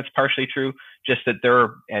I think that's partially true, just that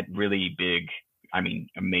they're at really big,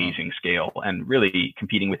 amazing scale and really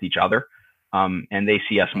competing with each other. And they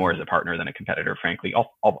see us more as a partner than a competitor, frankly.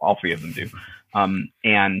 All three of them do.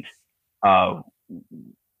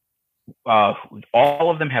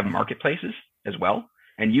 All of them have marketplaces as well.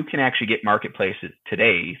 And you can actually get marketplaces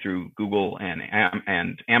today through Google and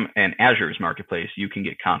Azure's marketplace. You can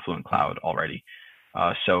get Confluent Cloud already.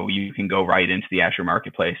 So you can go right into the Azure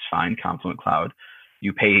marketplace, find Confluent Cloud.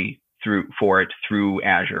 You pay for it through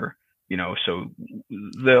Azure. So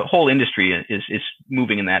the whole industry is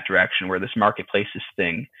moving in that direction, where this marketplaces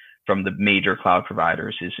thing from the major cloud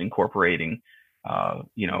providers is incorporating,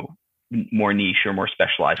 more niche or more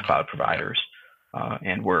specialized cloud providers.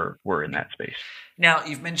 And we're in that space. Now,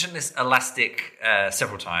 you've mentioned this Elastic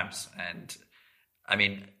several times, and I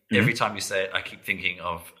mean, every time you say it, I keep thinking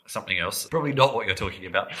of something else. Probably not what you're talking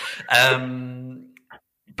about.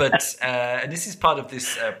 But and this is part of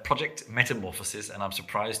this project Metamorphosis, and I'm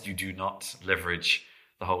surprised you do not leverage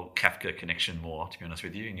the whole Kafka connection more, to be honest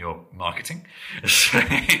with you, in your marketing. So,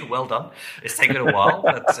 well done. It's taken a while,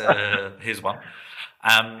 but here's one.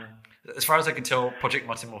 As far as I can tell, Project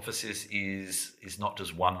Metamorphosis is not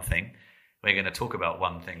just one thing. We're going to talk about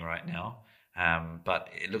one thing right now, but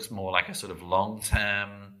it looks more like a sort of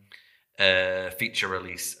long-term feature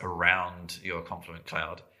release around your Confluent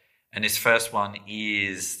Cloud. And this first one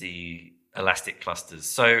is the Elastic clusters.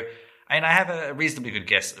 So, I have a reasonably good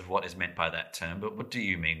guess of what is meant by that term, but what do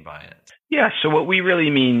you mean by it? Yeah, so what we really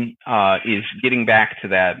mean is getting back to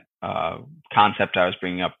that concept I was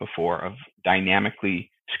bringing up before of dynamically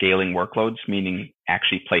scaling workloads, meaning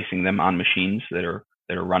actually placing them on machines that are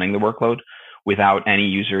running the workload without any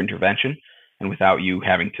user intervention and without you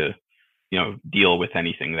having to, deal with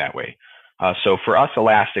anything that way. So for us,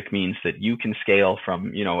 Elastic means that you can scale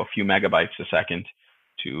from, a few megabytes a second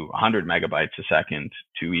to 100 megabytes a second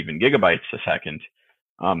to even gigabytes a second.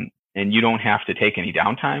 And you don't have to take any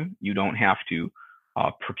downtime. You don't have to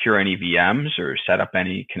procure any VMs or set up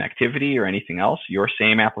any connectivity or anything else. Your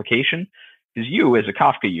same application is you as a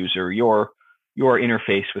Kafka user. Your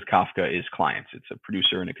interface with Kafka is clients. It's a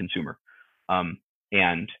producer and a consumer.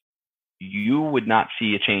 And you would not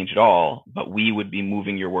see a change at all, but we would be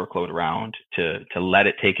moving your workload around to let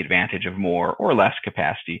it take advantage of more or less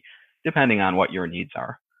capacity, depending on what your needs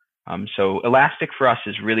are. So Elastic for us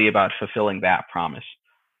is really about fulfilling that promise,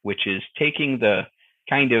 which is taking the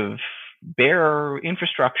kind of bare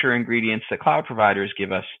infrastructure ingredients that cloud providers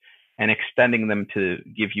give us and extending them to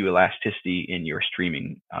give you elasticity in your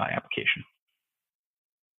streaming application.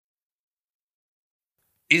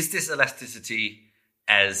 Is this elasticity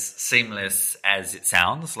as seamless as it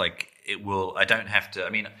sounds? Like it will, I don't have to,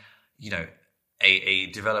 a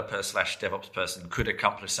developer / DevOps person could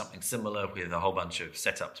accomplish something similar with a whole bunch of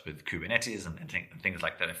setups with Kubernetes and things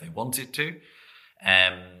like that if they wanted to.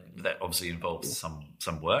 That obviously involves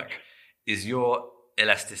some work. Is your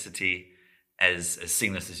elasticity as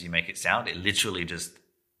seamless as you make it sound? It literally just,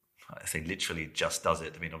 I say literally just does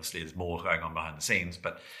it. I mean, obviously there's more going on behind the scenes,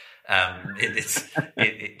 but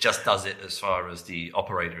it just does it as far as the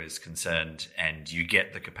operator is concerned, and you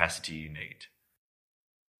get the capacity you need.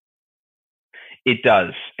 It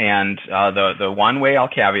does. And the one way I'll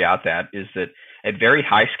caveat that is that at very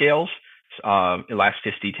high scales,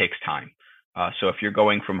 elasticity takes time. So if you're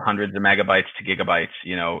going from hundreds of megabytes to gigabytes,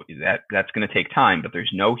 that's going to take time, but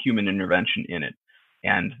there's no human intervention in it.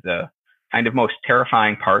 And the kind of most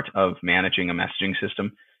terrifying part of managing a messaging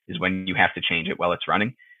system is when you have to change it while it's running.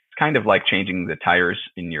 It's kind of like changing the tires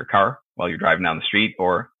in your car while you're driving down the street,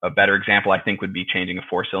 or a better example, I think, would be changing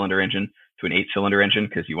a 4-cylinder engine to an 8-cylinder engine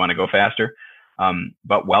because you want to go faster.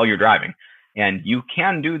 But while you're driving, and you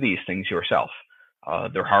can do these things yourself.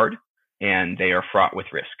 They're hard and they are fraught with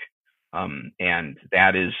risk. And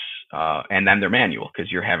that is, and then they're manual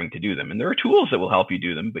because you're having to do them. And there are tools that will help you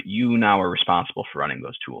do them, but you now are responsible for running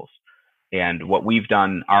those tools. And what we've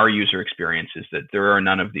done, our user experience, is that there are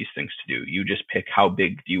none of these things to do. You just pick how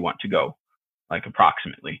big do you want to go, like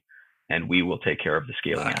approximately, and we will take care of the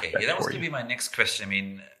scaling aspect that was for going you. to be my next question. I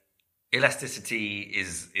mean, elasticity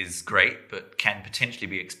is great, but can potentially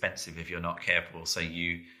be expensive if you're not careful. So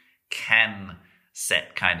you can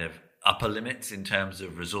set kind of upper limits in terms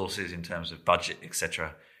of resources, in terms of budget,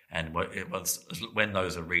 etc. And when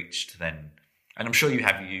those are reached, then, and I'm sure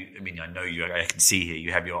I can see here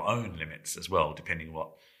you have your own limits as well, depending on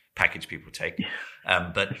what package people take.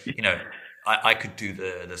 But I could do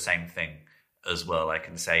the same thing as well. I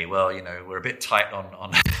can say, well, we're a bit tight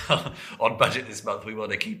on on budget this month. We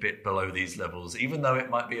want to keep it below these levels, even though it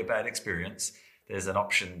might be a bad experience. There's an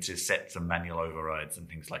option to set some manual overrides and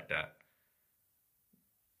things like that.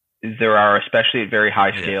 There are, especially at very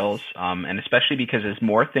high scales, and especially because as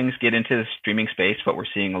more things get into the streaming space, what we're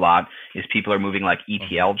seeing a lot is people are moving like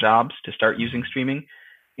ETL jobs to start using streaming.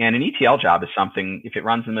 And an ETL job is something, if it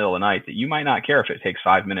runs in the middle of the night, that you might not care if it takes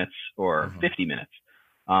 5 minutes or 50 minutes.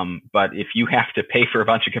 But if you have to pay for a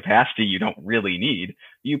bunch of capacity you don't really need,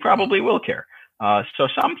 you probably will care. So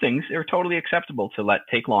some things are totally acceptable to let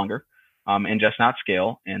take longer and just not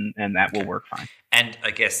scale, and that will work fine. And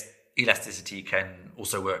I guess elasticity can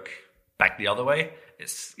also work back the other way.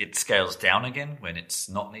 It scales down again when it's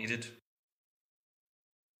not needed.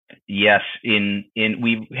 Yes,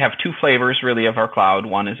 we have two flavors really of our cloud.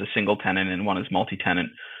 One is a single tenant and one is multi-tenant.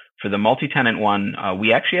 For the multi-tenant one,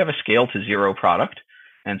 we actually have a scale to zero product.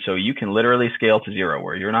 And so you can literally scale to zero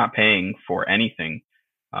where you're not paying for anything.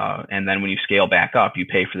 And then when you scale back up, you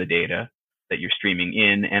pay for the data that you're streaming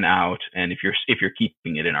in and out. And if you're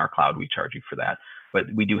keeping it in our cloud, we charge you for that.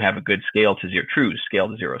 But we do have a good scale to zero, true scale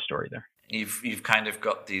to zero story there. You've kind of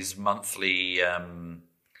got these monthly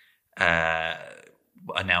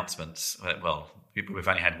announcements. Well, we've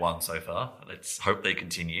only had one so far. Let's hope they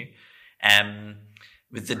continue.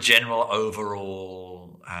 With the general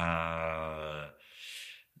overall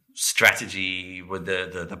strategy, with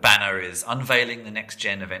the banner is unveiling the next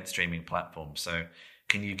gen event streaming platform. So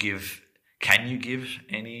can you give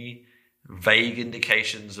any vague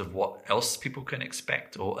indications of what else people can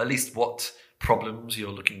expect, or at least what problems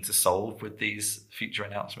you're looking to solve with these future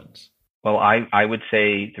announcements? Well, I would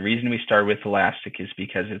say the reason we start with Elastic is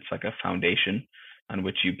because it's like a foundation on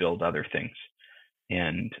which you build other things.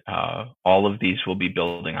 And all of these will be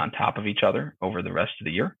building on top of each other over the rest of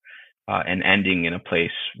the year, and ending in a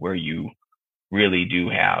place where you really do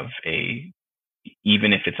have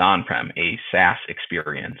even if it's on-prem, a SaaS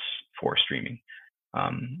experience for streaming.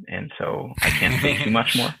 And so I can't say too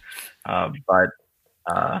much more,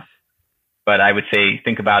 but I would say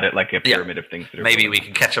think about it like a pyramid of things that are. Maybe we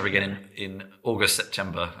can catch up again in August,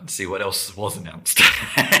 September, and see what else was announced.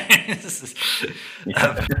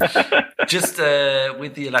 Just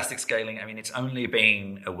with the Elastic scaling, I mean, it's only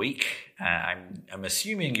been a week. I'm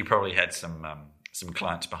assuming you probably had some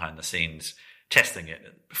clients behind the scenes testing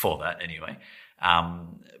it before that, anyway.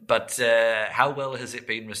 But how well has it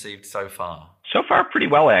been received so far? So far, pretty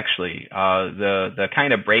well, actually. The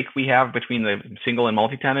kind of break we have between the single and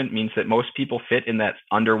multi-tenant means that most people fit in that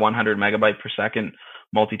under 100 megabyte per second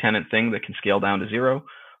multi-tenant thing that can scale down to zero.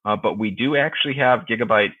 But we do actually have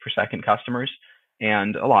gigabyte per second customers,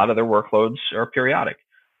 and a lot of their workloads are periodic.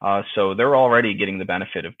 So they're already getting the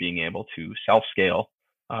benefit of being able to self-scale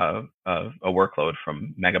a workload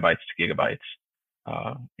from megabytes to gigabytes.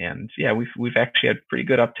 And yeah, we've actually had pretty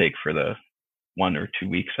good uptake for the 1 or 2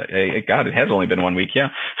 weeks. God, it has only been 1 week. Yeah.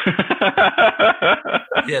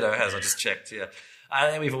 Yeah, no, it has. I just checked. Yeah. I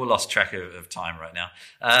think we've all lost track of time right now.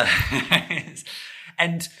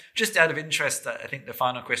 And just out of interest, I think the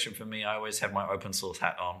final question for me, I always have my open source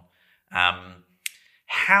hat on.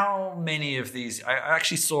 How many of these, I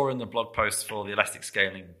actually saw in the blog post for the Elastic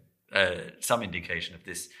scaling, some indication of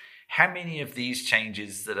this. How many of these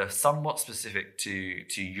changes that are somewhat specific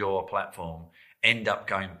to your platform end up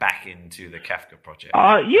going back into the Kafka project?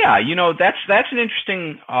 Yeah, that's an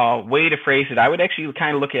interesting way to phrase it. I would actually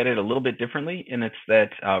kind of look at it a little bit differently, and it's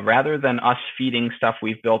that rather than us feeding stuff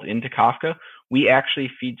we've built into Kafka, we actually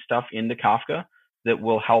feed stuff into Kafka that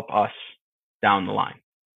will help us down the line.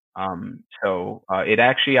 So it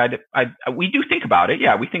actually, we do think about it.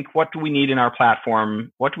 Yeah, we think, what do we need in our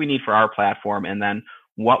platform? What do we need for our platform? And then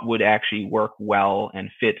what would actually work well and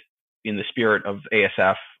fit in the spirit of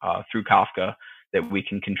ASF through Kafka that we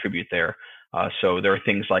can contribute there. So there are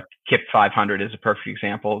things like KIP 500 is a perfect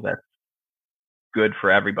example that's good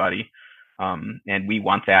for everybody. And we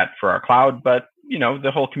want that for our cloud, but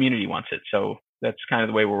the whole community wants it. So that's kind of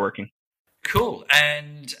the way we're working. Cool.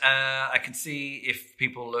 And I can see if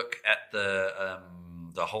people look at the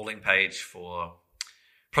holding page for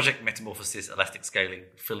Project Metamorphosis Elastic Scaling,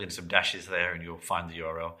 fill in some dashes there and you'll find the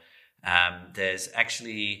URL. There's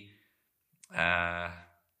actually, I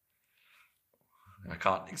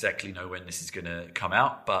can't exactly know when this is going to come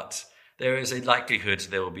out, but there is a likelihood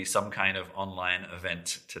there will be some kind of online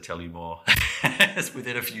event to tell you more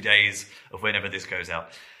within a few days of whenever this goes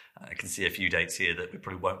out. I can see a few dates here that we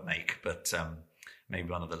probably won't make, but maybe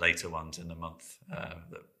one of the later ones in the month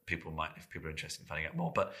that people might, if people are interested in finding out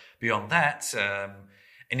more. But beyond that,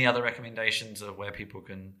 any other recommendations of where people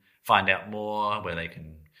can find out more, where they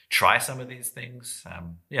can try some of these things?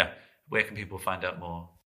 Where can people find out more?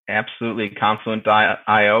 Absolutely.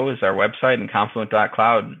 Confluent.io is our website, and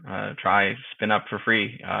confluent.cloud. Try spin up for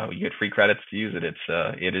free. You get free credits to use it.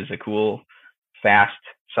 It is a cool, fast,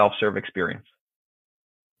 self-serve experience.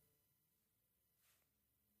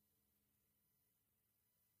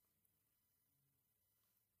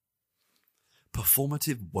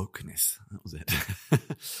 Performative wokeness. That was it.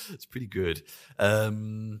 It's pretty good.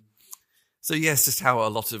 So yes, just how a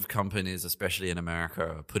lot of companies, especially in America,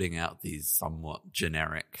 are putting out these somewhat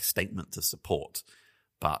generic statements of support.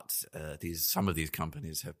 But some of these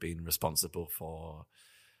companies have been responsible for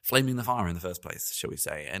flaming the fire in the first place, shall we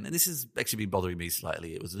say. And this has actually been bothering me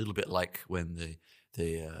slightly. It was a little bit like when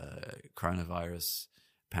the coronavirus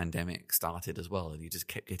pandemic started as well, and you just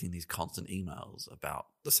kept getting these constant emails about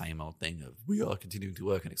the same old thing of we are continuing to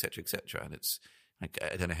work and et cetera, et cetera. And it's like,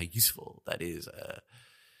 I don't know how useful that is.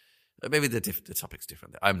 Maybe the topic's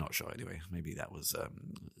different. I'm not sure anyway. Maybe that was a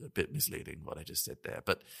bit misleading what I just said there.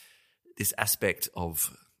 But this aspect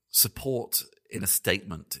of support in a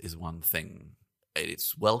statement is one thing.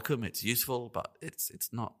 It's welcome, it's useful, but it's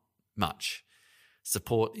not much.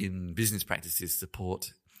 Support in business practices,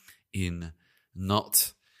 support in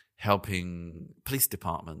not helping police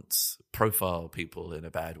departments profile people in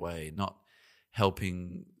a bad way, not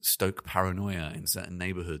helping stoke paranoia in certain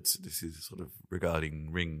neighborhoods. This is sort of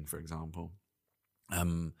regarding Ring, for example.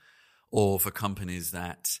 Or for companies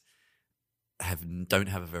that don't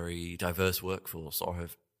have a very diverse workforce or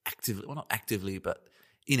have actively, well, not actively, but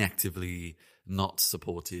inactively not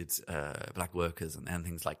supported black workers and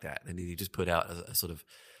things like that. And you just put out a sort of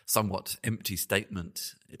somewhat empty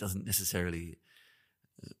statement. It doesn't necessarily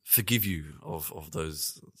forgive you of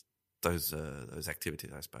those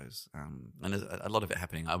activities, I suppose. And there's a lot of it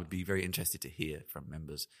happening. I would be very interested to hear from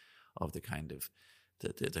members of the kind of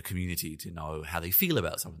the community to know how they feel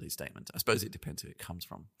about some of these statements. I suppose it depends who it comes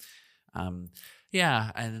from. And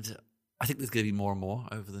I think there's going to be more and more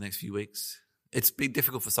over the next few weeks. It's been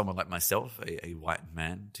difficult for someone like myself, a white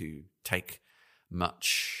man, to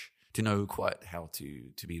know quite how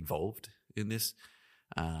to be involved in this.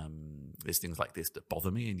 There's things like this that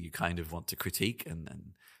bother me, and you kind of want to critique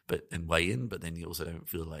and weigh in, but then you also don't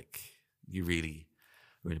feel like you really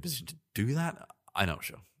are in a position to do that. I'm not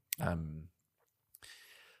sure.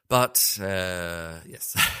 But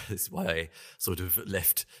yes, this is why I sort of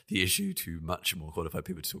left the issue to much more qualified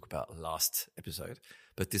people to talk about last episode.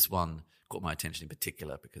 But this one caught my attention in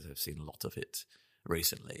particular because I've seen a lot of it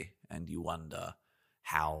recently, and you wonder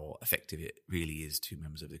how effective it really is to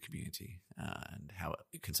members of the community, and how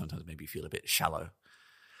it can sometimes maybe feel a bit shallow.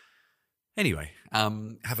 Anyway,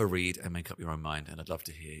 have a read and make up your own mind, and I'd love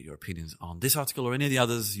to hear your opinions on this article or any of the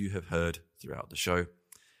others you have heard throughout the show.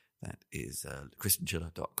 That is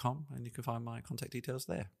christianchiller.com, and you can find my contact details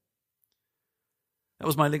there. That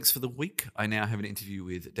was my links for the week. I now have an interview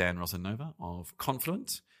with Dan Rosanova of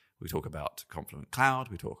Confluent. We talk about Confluent Cloud,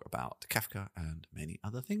 we talk about Kafka, and many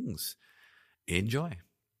other things. Enjoy.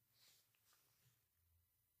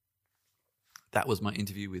 That was my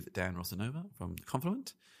interview with Dan Rosanova from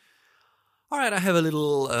Confluent. All right, I have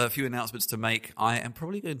a few announcements to make. I am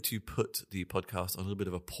probably going to put the podcast on a little bit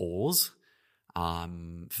of a pause for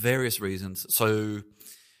various reasons. So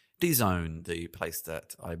DZone, the place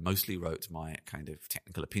that I mostly wrote my kind of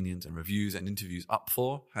technical opinions and reviews and interviews up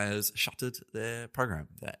for, has shuttered their program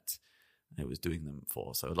that I was doing them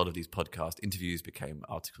for. So a lot of these podcast interviews became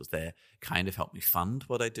articles there, kind of helped me fund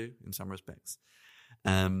what I do in some respects.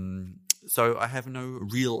 So I have no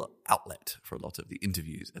real outlet for a lot of the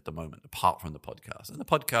interviews at the moment, apart from the podcast. And the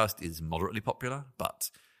podcast is moderately popular,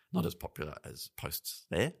 but not as popular as posts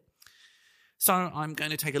there. So I'm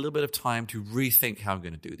going to take a little bit of time to rethink how I'm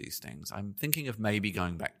going to do these things. I'm thinking of maybe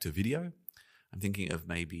going back to video. I'm thinking of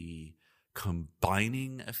maybe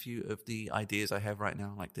combining a few of the ideas I have right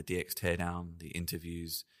now, like the DX teardown, the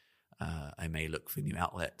interviews. I may look for new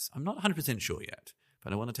outlets. I'm not 100% sure yet,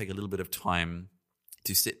 but I want to take a little bit of time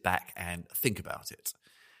to sit back and think about it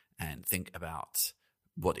and think about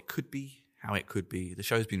what it could be, how it could be. The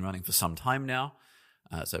show's been running for some time now,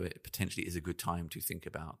 so it potentially is a good time to think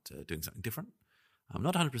about doing something different. I'm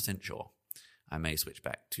not 100% sure. I may switch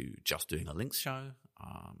back to just doing a links show.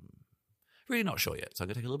 Really not sure yet. So I'm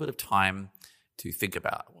going to take a little bit of time to think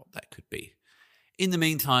about what that could be. In the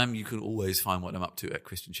meantime, you can always find what I'm up to at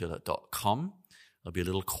christianchiller.com. I'll be a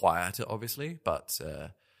little quieter, obviously, but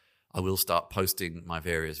I will start posting my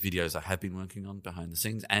various videos I have been working on behind the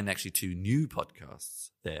scenes, and actually 2 new podcasts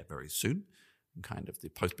there very soon. And kind of the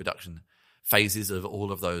post-production phases of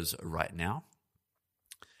all of those right now.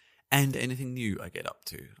 And anything new I get up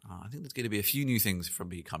to. I think there's going to be a few new things from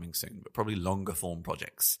me coming soon, but probably longer form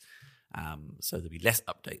projects. So there'll be less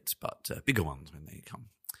updates, but bigger ones when they come.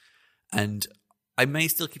 And I may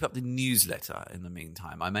still keep up the newsletter in the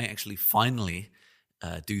meantime. I may actually finally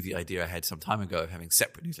do the idea I had some time ago of having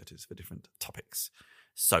separate newsletters for different topics.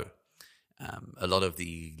 So a lot of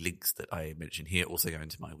the links that I mentioned here also go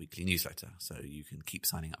into my weekly newsletter, so you can keep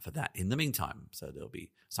signing up for that in the meantime. So there'll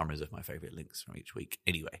be summaries of my favorite links from each week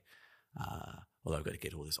anyway, although I've got to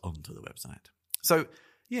get all this onto the website. So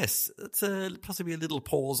yes, it's possibly a little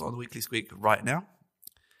pause on the Weekly Squeak right now.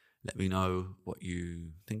 Let me know what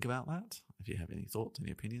you think about that, if you have any thoughts,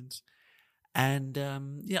 any opinions. And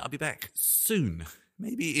I'll be back soon.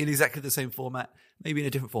 Maybe in exactly the same format, maybe in a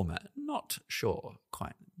different format. Not sure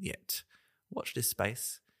quite yet. Watch this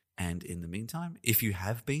space. And in the meantime, if you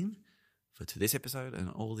have been to this episode and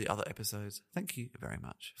all the other episodes, thank you very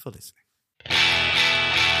much for listening.